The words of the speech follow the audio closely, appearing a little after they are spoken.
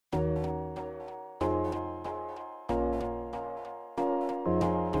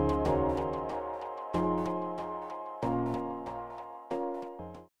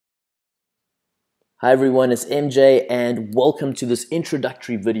Hi everyone, it's MJ and welcome to this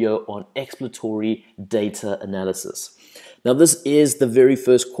introductory video on exploratory data analysis. Now this is the very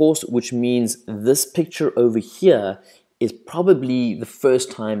first course, which means this picture over here is probably the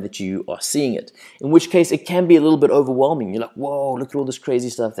first time that you are seeing it, in which case it can be a little bit overwhelming. You're like, whoa, look at all this crazy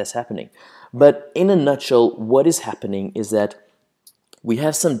stuff that's happening. But in a nutshell, what is happening is that we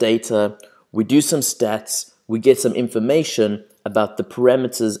have some data, we do some stats, we get some information about the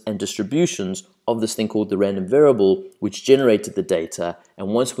parameters and distributions of this thing called the random variable which generated the data, and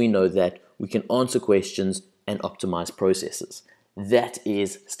once we know that, we can answer questions and optimize processes. That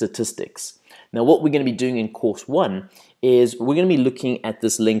is statistics. Now what we're going to be doing in course 1 is we're going to be looking at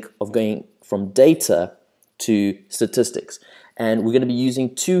this link of going from data to statistics, and we're going to be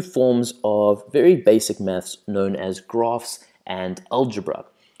using two forms of very basic maths known as graphs and algebra.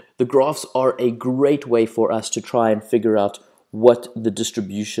 The graphs are a great way for us to try and figure out what the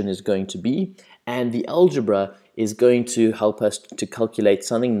distribution is going to be, and the algebra is going to help us to calculate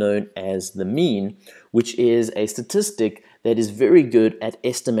something known as the mean, which is a statistic that is very good at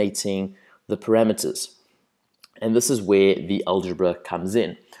estimating the parameters. And this is where the algebra comes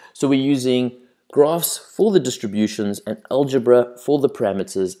in. So we're using graphs for the distributions and algebra for the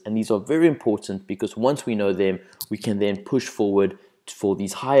parameters, and these are very important because once we know them, we can then push forward for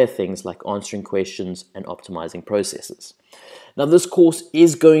these higher things like answering questions and optimizing processes. Now this course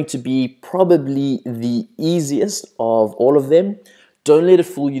is going to be probably the easiest of all of them. Don't let it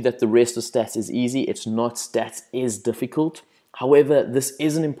fool you that the rest of stats is easy. It's not. Stats is difficult. However, this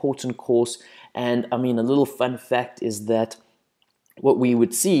is an important course, and I mean, a little fun fact is that what we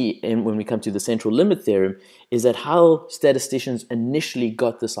would see when we come to the central limit theorem is that how statisticians initially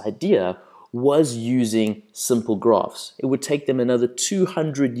got this idea was using simple graphs. It would take them another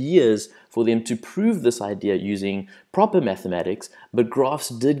 200 years for them to prove this idea using proper mathematics, but graphs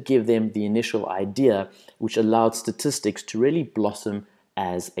did give them the initial idea, which allowed statistics to really blossom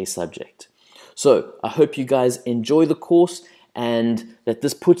as a subject. So I hope you guys enjoy the course and that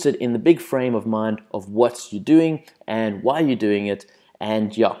this puts it in the big frame of mind of what you're doing and why you're doing it.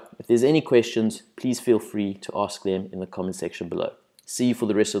 And yeah, if there's any questions, please feel free to ask them in the comment section below. See you for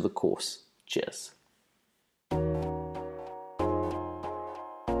the rest of the course. Cheers.